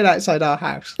 what are you doing outside our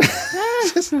house?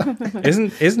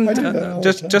 Isn't I do that all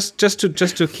the time.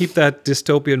 just to keep that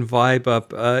dystopian vibe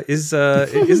up?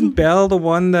 Isn't Bell the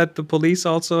one that the police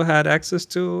also had access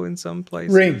to in some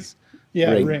places? Ring.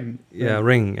 Yeah, Ring. ring. Yeah,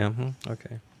 Ring. Yeah.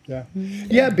 Okay. Yeah,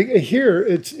 yeah. Here,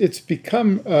 it's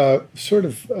become sort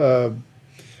of.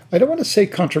 I don't want to say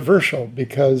controversial,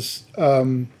 because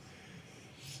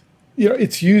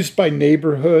it's used by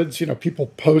neighborhoods. People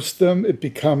post them. It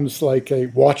becomes like a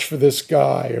watch for this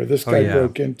guy, or this guy yeah.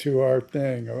 broke into our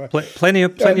thing. Or, Plenty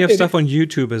of stuff on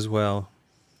YouTube as well.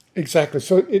 Exactly.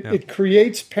 So it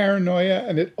creates paranoia,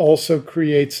 and it also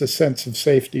creates a sense of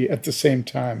safety at the same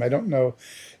time. I don't know.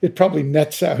 It probably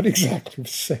nets out exactly the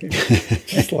same.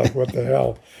 Just like, what the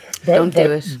hell? Don't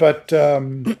do it. But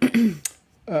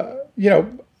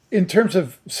in terms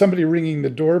of somebody ringing the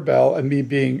doorbell and me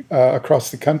being across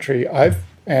the country, I've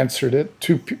answered it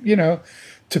to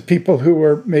people who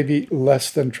were maybe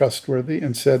less than trustworthy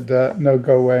and said, "No,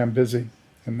 go away, I'm busy,"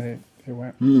 and they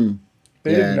went.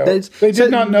 They didn't know. They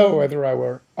did not know whether I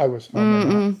was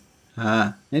home or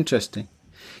not. Interesting.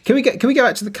 Can we go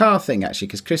back to the car thing, actually?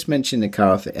 Because Chris mentioned the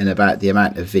car thing and about the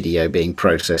amount of video being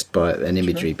processed by and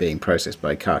imagery being processed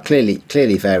by a car.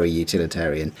 Clearly very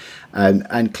utilitarian,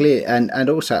 and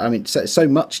also, I mean, so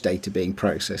much data being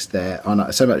processed there,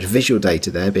 so much visual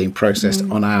data there being processed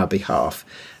on our behalf,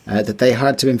 that they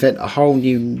had to invent a whole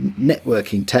new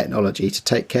networking technology to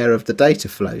take care of the data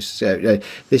flows. So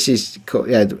this is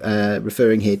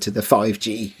referring here to the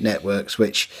 5G networks,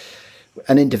 which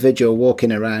an individual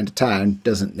walking around town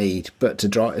doesn't need, but to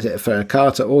drive for a car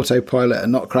to autopilot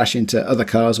and not crash into other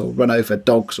cars or run over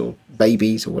dogs or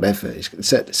babies or whatever, it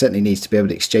certainly needs to be able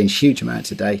to exchange huge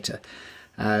amounts of data.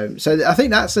 So I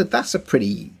think that's a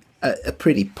pretty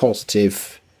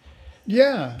positive.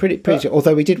 Yeah. Pretty.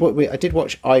 Although I did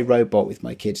watch iRobot with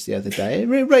my kids the other day.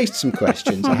 It raised some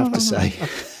questions, I have to say.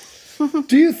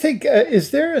 Do you think, is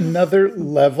there another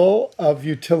level of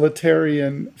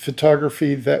utilitarian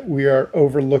photography that we are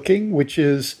overlooking, which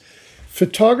is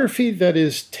photography that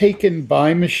is taken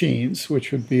by machines,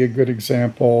 which would be a good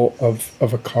example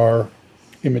of a car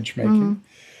image making,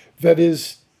 that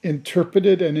is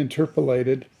interpreted and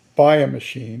interpolated by a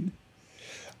machine,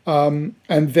 and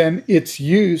then its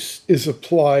use is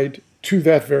applied to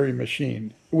that very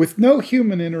machine, with no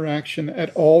human interaction at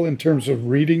all in terms of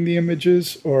reading the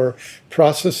images or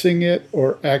processing it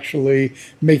or actually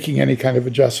making any kind of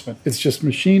adjustment. It's just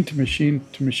machine to machine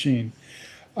to machine.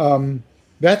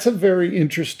 That's a very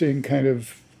interesting kind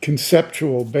of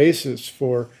conceptual basis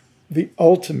for the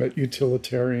ultimate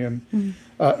utilitarian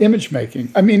image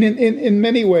making. I mean, in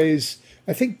many ways,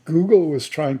 I think Google was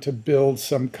trying to build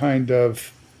some kind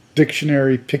of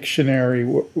dictionary, Pictionary,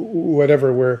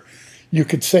 whatever, where you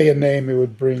could say a name, it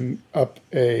would bring up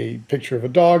a picture of a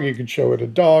dog. You could show it a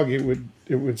dog, it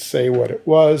would say what it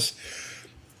was.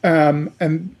 And,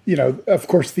 of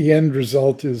course, the end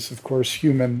result is, of course,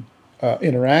 human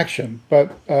interaction.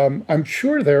 But I'm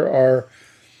sure there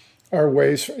are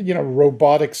ways,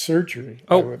 robotic surgery,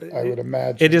 I would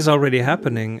imagine. It is already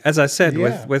happening. As I said,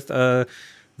 with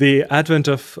the advent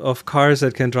of cars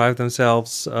that can drive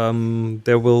themselves,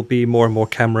 there will be more and more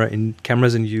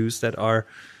cameras in use that are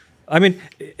I mean,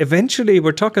 eventually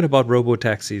we're talking about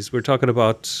robo-taxis. We're talking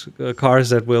about cars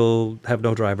that will have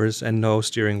no drivers and no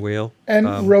steering wheel. And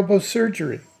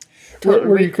robosurgery, Total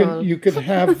where Recall. you could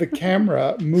have the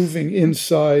camera moving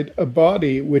inside a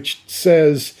body, which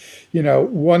says,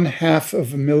 1/2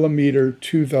 of a millimeter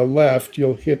to the left,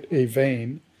 you'll hit a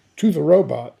vein to the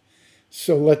robot.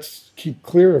 So let's keep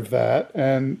clear of that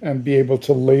and be able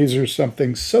to laser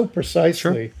something so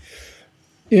precisely,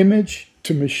 image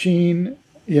to machine,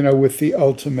 with the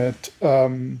ultimate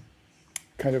kind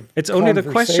of. It's only the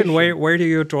question, conversation. where do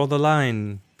you draw the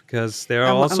line? Because there are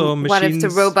And also machines. what if the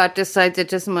robot decides it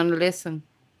doesn't want to listen?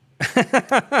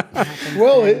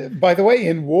 Well, by the way,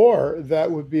 in war,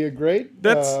 that would be a great.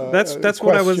 That's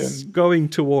what I was question. going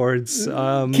towards.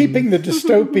 Keeping the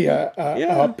dystopia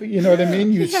up. You know what I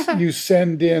mean? You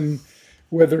send in,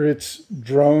 whether it's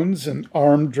drones and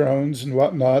armed drones and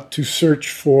whatnot, to search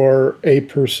for a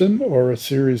person or a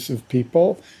series of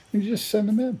people. You just send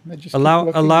them in. They just keep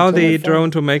looking allow until the they find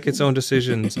drone to make its own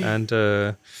decisions and.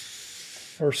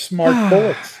 or smart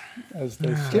bullets, as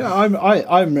they say.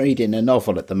 I'm reading a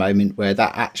novel at the moment where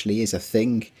that actually is a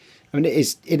thing. I mean,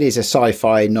 it is a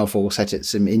sci-fi novel set at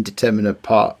some indeterminate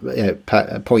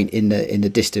point in the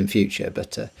distant future,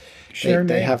 but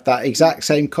they have that exact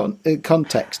same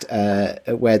context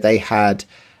where they had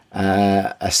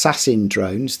assassin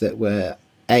drones that were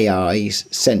AIs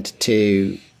sent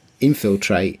to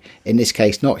infiltrate, in this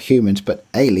case, not humans but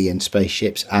alien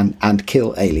spaceships and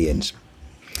kill aliens.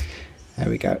 There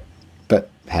we go. But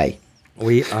hey,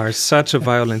 we are such a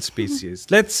violent species.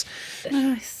 Let's.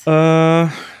 Nice.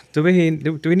 Do we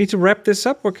need to wrap this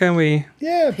up, or can we?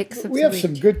 Yeah, Picks of we the have week.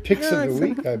 some good picks of the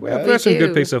week, I We bet. have some do.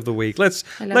 good picks of the week. Let's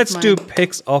love do mine.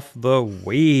 picks of the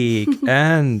week,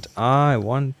 and I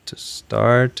want to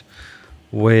start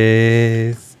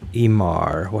with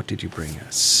Imar. What did you bring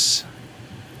us?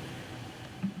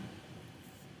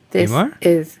 This Imar?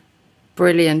 is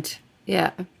brilliant.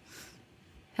 Yeah.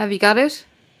 Have you got it?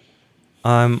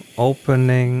 I'm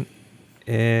opening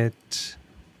it.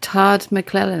 Todd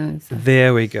McClellan. Is it?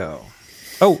 There we go.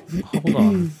 Oh, hold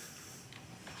on.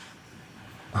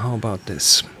 How about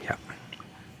this? Yeah.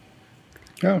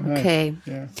 Oh, nice. Okay.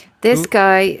 Yeah. This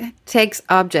guy takes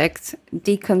objects,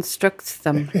 deconstructs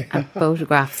them, and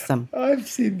photographs them. I've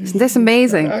seen this. Isn't this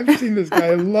amazing? I've seen this guy.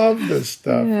 I love this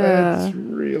stuff. Yeah. That's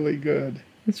really good.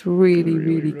 It's really, Really,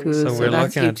 really really cool. So we're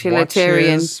that's looking at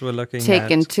utilitarian watches. We're looking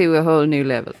taken at to a whole new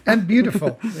level. And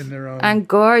beautiful in their own. And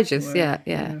gorgeous, yeah.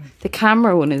 The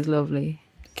camera one is lovely.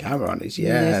 camera on is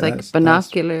There's like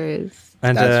binoculars.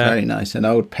 and That's very nice. An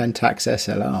old Pentax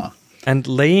SLR. and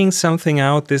laying something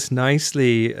out this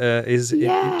nicely is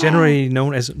generally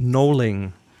known as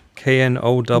knolling.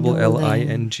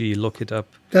 KNOLLING. Look it up.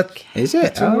 Is it?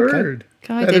 That's a Oh, okay. word.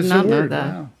 I That did is not a know word.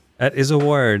 that. Wow. That is a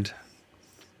word.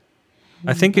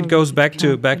 I think it goes back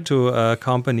to a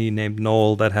company named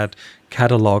Knoll that had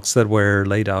catalogs that were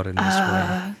laid out in this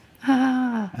way.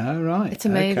 Oh, right. It's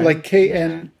amazing. Okay. Like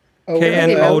KNOLLING.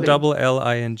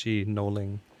 KNOLLING,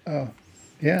 knolling.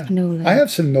 Yeah. Knolling. I have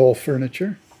some Knoll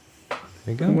furniture.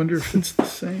 There you I go. wonder if it's the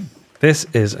same. This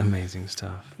is amazing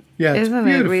stuff. Yeah, it's Isn't it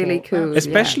beautiful. really cool?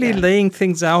 Especially Yeah. laying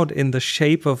things out in the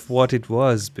shape of what it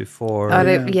was before.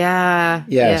 Yeah.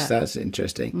 Yes, that's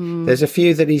interesting. There's a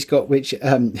few that he's got which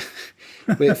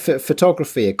with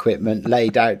photography equipment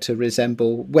laid out to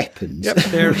resemble weapons. Yep,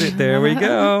 there we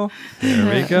go. There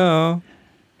we go.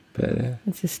 But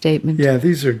It's a statement. Yeah,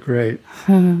 these are great.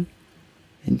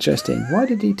 interesting. Why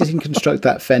did he deconstruct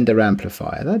that Fender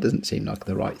amplifier? That doesn't seem like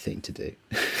the right thing to do.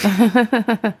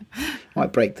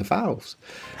 Might break the valves.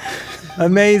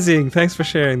 Amazing. Thanks for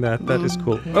sharing that. That is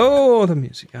cool. Oh, the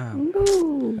music.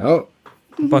 Oh,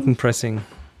 Button pressing.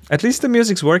 At least the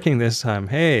music's working this time.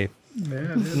 Hey,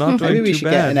 Yeah, not doing maybe we too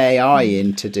should get an bad. AI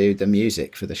in to do the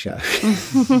music for the show.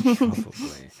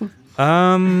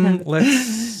 Let's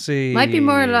see. Might be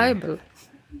more reliable.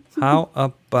 How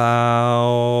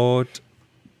about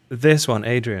this one,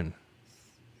 Adrian?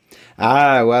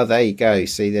 Ah, well, there you go.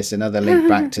 See, there's another link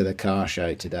back to the car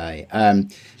show today.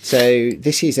 So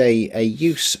this is a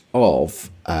use of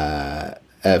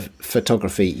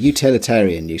photography,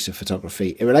 utilitarian use of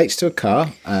photography. It relates to a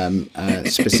car,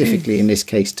 specifically in this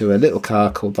case to a little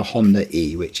car called the Honda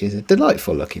E, which is a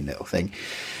delightful looking little thing.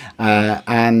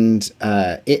 And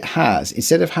it has,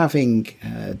 instead of having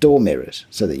door mirrors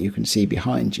so that you can see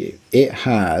behind you, it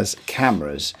has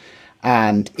cameras.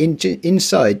 And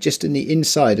inside, just in the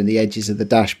inside and the edges of the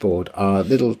dashboard, are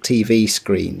little TV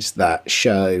screens that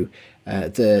show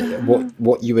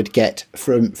what you would get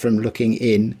from looking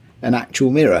in an actual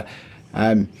mirror.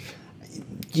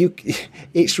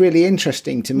 it's really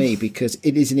interesting to me because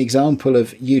it is an example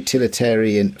of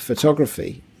utilitarian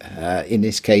photography. In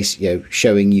this case,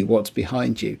 showing you what's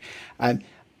behind you. And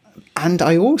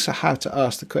I also have to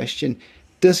ask the question,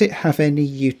 does it have any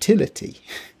utility?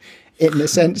 In the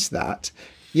sense that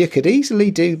you could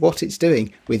easily do what it's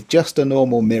doing with just a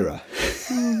normal mirror.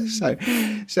 So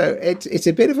it's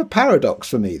a bit of a paradox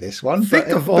for me, this one. Think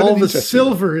of all the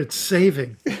silver it's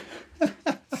saving.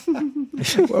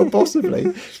 Well,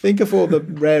 possibly. Think of all the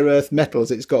rare earth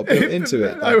metals it's got built into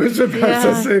it. I was about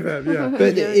to say that, yeah.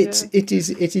 But it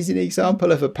is an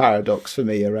example of a paradox for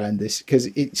me around this, because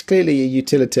it's clearly a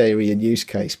utilitarian use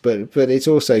case, but it's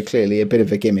also clearly a bit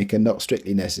of a gimmick and not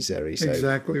strictly necessary. So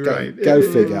exactly right. Go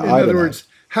figure. In other words,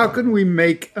 how can we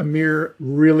make a mirror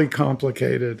really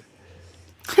complicated?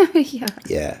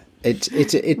 Yeah.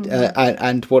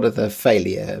 And what are the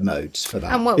failure modes for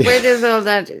that? And where does all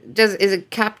that, is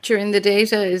it capturing the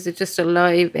data? Is it just a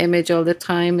live image all the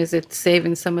time? Is it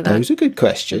saving some of that? Those are good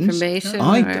questions. Information?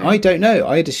 I don't know.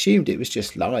 I had assumed it was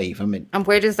just live. I mean, and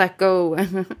where does that go?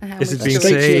 Is it being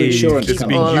saved? Is it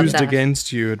being used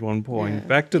against you at one point? Yeah.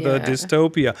 Back to the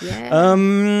dystopia.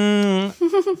 Yeah.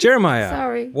 Jeremiah,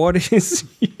 sorry. What is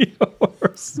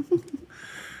yours?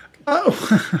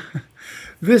 Oh,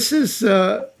 this is...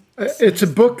 it's a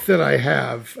book that I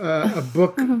have, a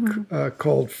book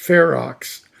called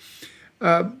Ferox.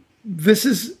 This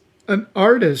is an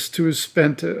artist who has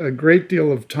spent a great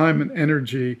deal of time and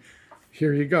energy,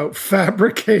 here you go,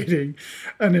 fabricating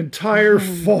an entire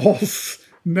false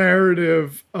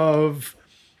narrative of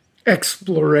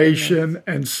exploration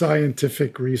and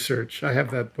scientific research. I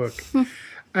have that book.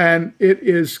 And it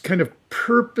is kind of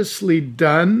purposely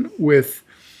done with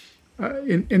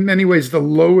in many ways, the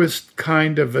lowest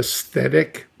kind of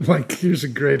aesthetic. Like, here's a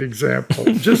great example.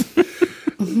 Just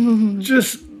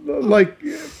like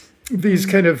these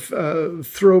kind of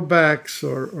throwbacks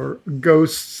or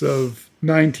ghosts of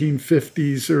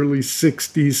 1950s, early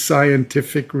 60s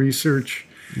scientific research.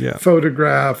 Yeah.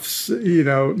 Photographs,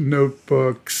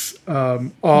 notebooks,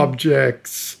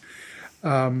 objects.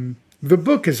 The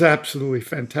book is absolutely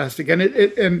fantastic, and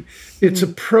it's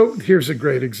here's a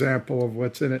great example of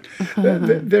what's in it.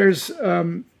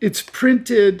 It's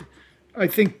printed, I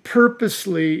think,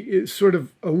 purposely, it's sort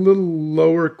of a little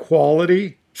lower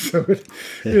quality, so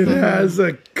it has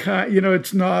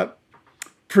it's not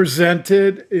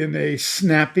presented in a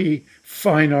snappy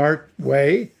fine art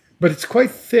way, but it's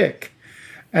quite thick,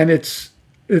 and it's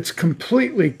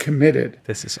completely committed.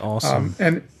 This is awesome,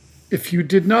 and if you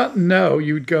did not know,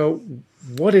 you would go,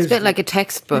 "What is?" It's a bit like a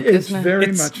textbook, it's isn't it? Very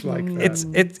much like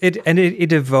that.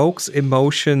 It evokes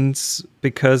emotions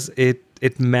because it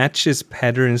matches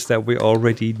patterns that we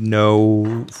already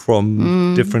know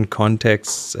from different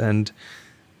contexts, and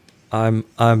I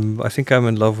think I'm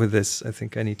in love with this. I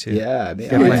think I need to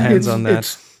get my hands on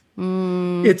that.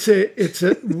 It's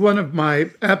one of my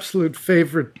absolute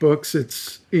favorite books.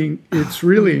 It's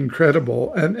really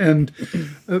incredible, and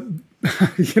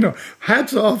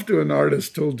hats off to an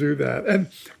artist who'll do that. And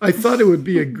I thought it would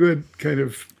be a good kind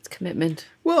of commitment.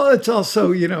 Well, it's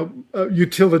also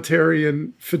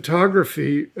utilitarian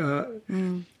photography,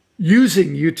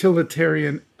 using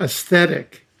utilitarian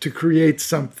aesthetic to create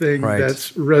something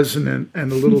that's resonant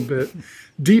and a little bit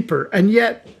deeper, and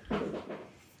yet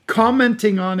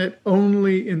commenting on it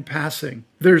only in passing.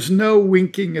 There's no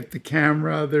winking at the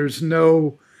camera. There's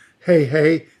no,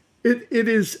 hey. It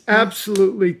is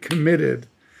absolutely committed.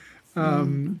 I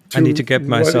need to get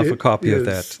myself a copy of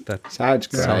that. That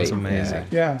sounds amazing.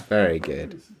 Yeah. Very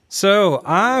good. So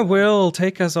I will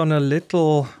take us on a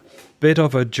little bit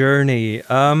of a journey.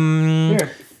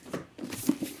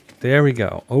 There we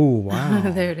go. Oh,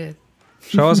 wow. There it is.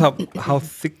 Show us how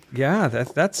thick. Yeah,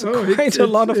 that's quite a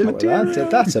lot of material. Well,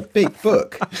 that's a big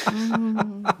book.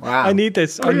 Wow. I need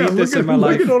this. I need this in my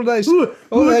life. Look at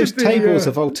all those tables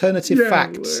of alternative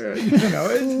facts.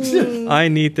 I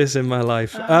need this in my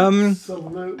life.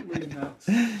 Absolutely nuts.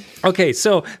 Okay,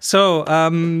 so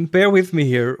bear with me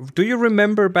here. Do you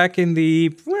remember back in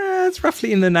it's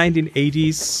roughly in the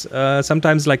 1980s,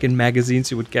 sometimes like in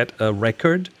magazines you would get a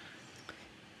record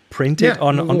printed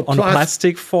on a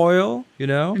plastic foil,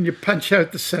 and you punch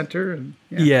out the center. And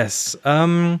yes,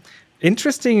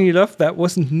 interestingly enough, that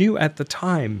wasn't new at the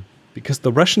time because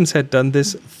the Russians had done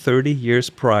this 30 years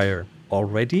prior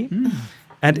already,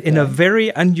 and in a very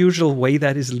unusual way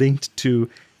that is linked to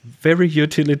very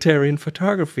utilitarian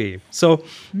photography. So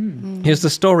here's the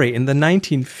story: in the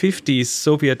 1950s,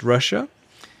 Soviet Russia,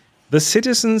 the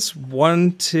citizens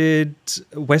wanted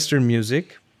Western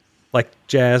music, like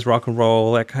jazz, rock and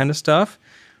roll, that kind of stuff.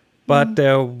 But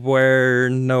there were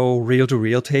no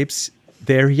reel-to-reel tapes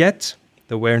there yet.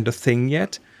 They weren't a thing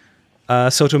yet.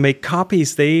 So to make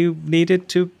copies, they needed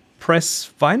to press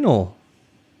vinyl.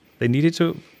 They needed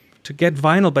to get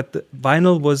vinyl, but the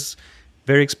vinyl was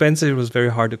very expensive. It was very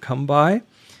hard to come by.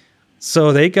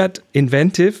 So they got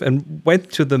inventive and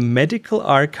went to the medical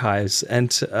archives and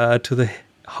to the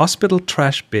hospital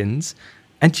trash bins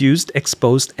and used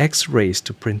exposed X-rays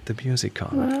to print the music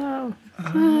on. Wow.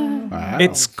 Wow.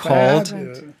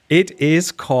 It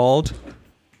is called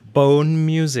bone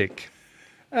music.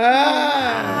 Wow.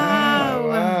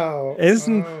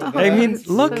 I mean,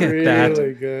 look at that.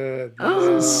 Really good.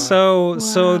 So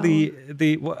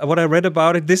the what I read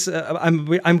about it, this I'm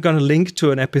going to link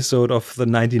to an episode of the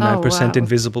 99%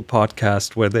 Invisible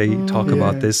podcast where they talk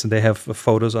about this, and they have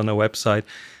photos on their website.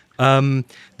 The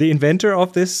inventor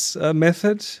of this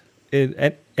method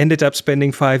ended up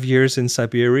spending 5 years in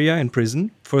Siberia in prison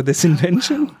for this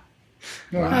invention.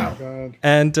 Wow. God.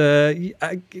 And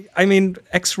I mean,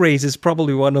 X-rays is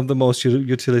probably one of the most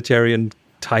utilitarian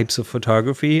types of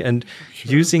photography, and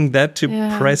using that to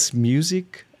press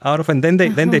music out of, and then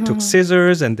they took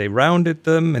scissors and they rounded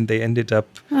them, and they ended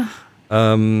up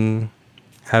having.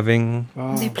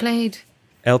 They played.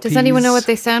 LPs. Does anyone know what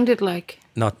they sounded like?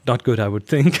 Not good, I would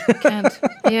think. Can't.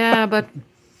 Yeah, but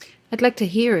I'd like to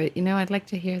hear it. I'd like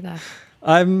to hear that.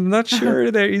 I'm not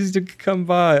sure they're easy to come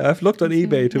by. I've looked on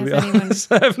eBay, to be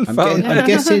honest. I haven't found.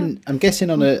 I'm guessing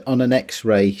on an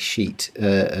X-ray sheet,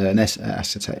 an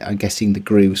acetate. I'm guessing the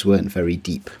grooves weren't very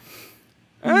deep.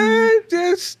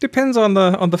 It depends on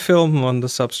the film, on the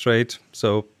substrate.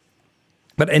 So,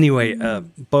 but anyway,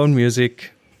 bone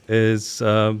music is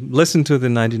listen to the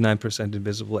 99%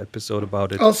 Invisible episode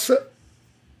about it.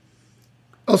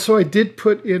 Also, I did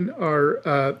put in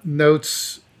our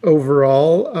notes.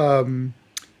 Overall,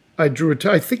 I drew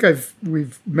I think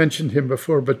we've mentioned him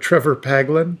before, but Trevor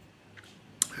Paglin,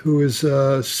 who is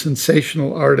a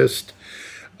sensational artist,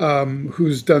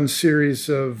 who's done series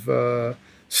of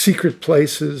secret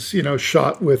places,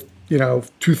 shot with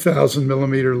 2,000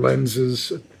 millimeter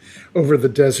lenses over the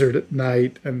desert at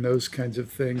night and those kinds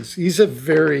of things. He's a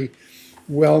very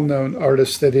well-known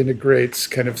artist that integrates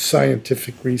kind of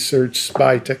scientific research,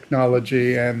 spy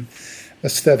technology, and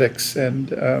aesthetics,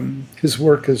 and his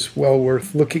work is well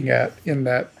worth looking at in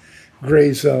that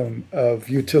gray zone of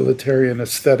utilitarian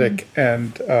aesthetic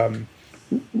and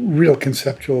real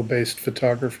conceptual based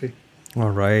photography. All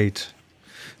right.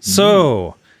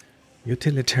 So,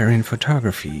 utilitarian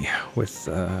photography with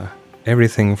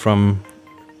everything from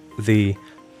the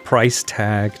price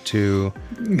tag to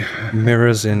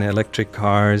mirrors in electric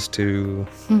cars to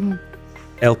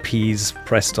LPs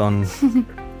pressed on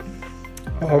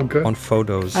all good on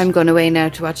photos. I'm going away now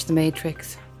to watch The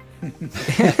Matrix.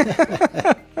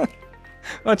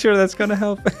 Not sure that's going to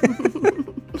help.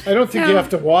 I don't think you have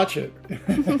to watch it.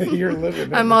 You're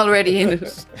living it. I'm already in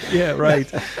it. Yeah,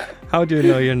 right. How do you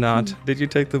know you're not? Did you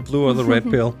take the blue or the red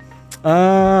pill?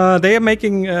 They are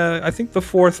making, I think, the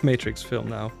 4th Matrix film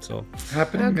now. So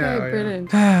happening now.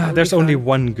 Brilliant. There's only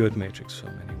one good Matrix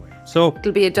film anyway. So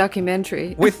it'll be a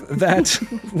documentary. With that,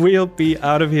 we'll be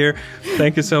out of here.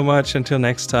 Thank you so much. Until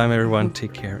next time, everyone,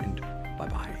 take care and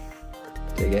bye-bye.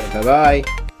 Take care. Bye-bye.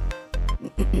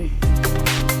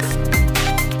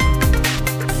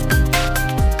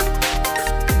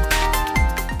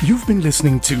 You've been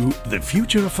listening to The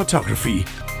Future of Photography.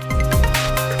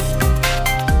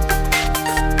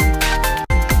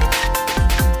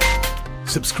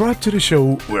 Subscribe to the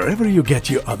show wherever you get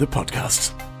your other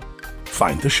podcasts.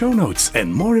 Find the show notes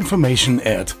and more information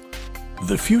at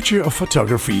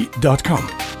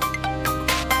thefutureofphotography.com.